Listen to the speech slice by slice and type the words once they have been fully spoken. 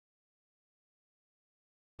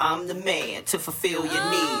I'm the man to fulfill your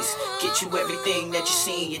needs. Get you everything that you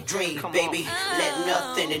see in your dreams, baby. Let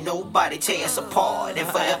nothing and nobody tear us apart. And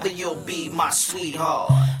forever you'll be my sweetheart.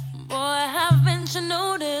 Boy, haven't you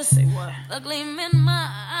noticed the gleam in my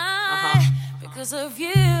eye? Because of you,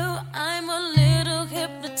 I'm a little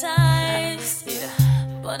hypnotized.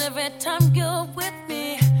 But every time you're with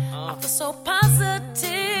me, I feel so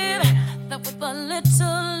positive that with a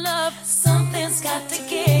little love, something's got to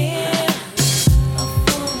give.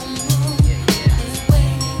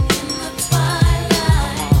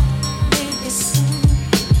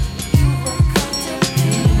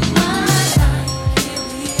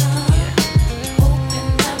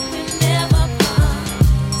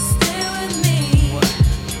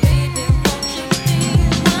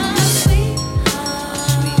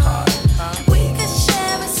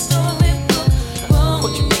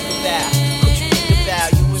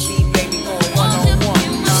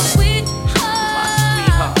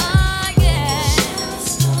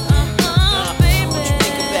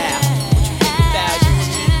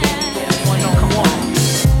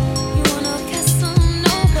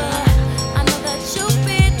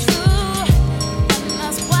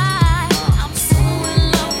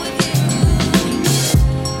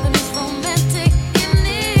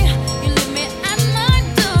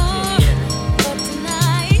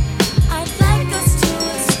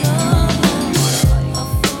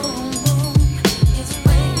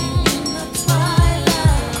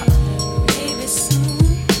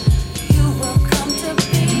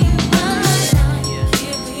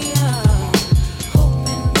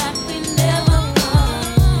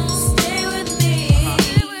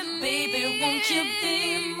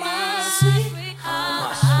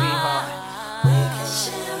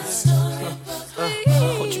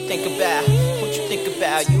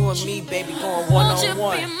 You and me, baby, going one-on-one.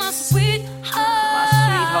 Won't you be my sweetheart? My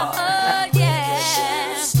sweetheart. Yeah.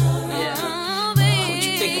 What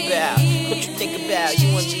you think about? What you think about? You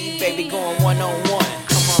and me, baby, going one-on-one.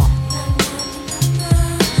 Come on.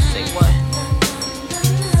 Say what?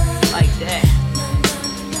 Like that.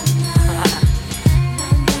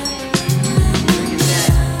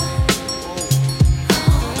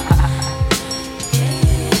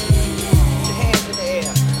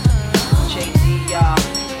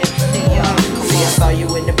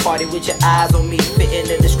 You in the party with your eyes on me, fitting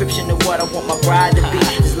the description of what I want my bride to be.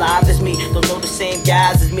 As live as me, don't know the same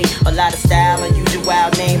guys as me. A lot of style, unusual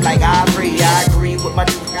wild name like Ivory. I agree with my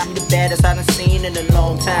dude, she the baddest I done seen in a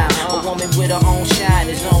long time. A woman with her own shine,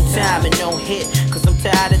 his own time and no hit. Cause I'm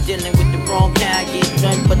tired of dealing with the wrong kind, getting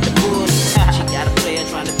nothing but the bullshit. She got a player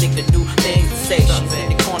trying to think of new things to say. She's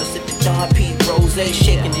in the corner sipping Don P. Rose,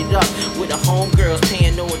 shaking it up with her homegirls,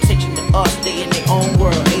 paying no attention to us. They in their own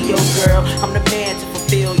world. Hey yo girl, I'm the man to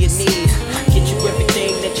fulfill your needs. Get you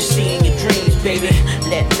everything that you see in your dreams, baby.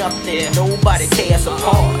 Let nothing, nobody tear us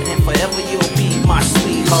apart. And forever you'll be my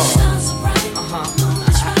sweetheart.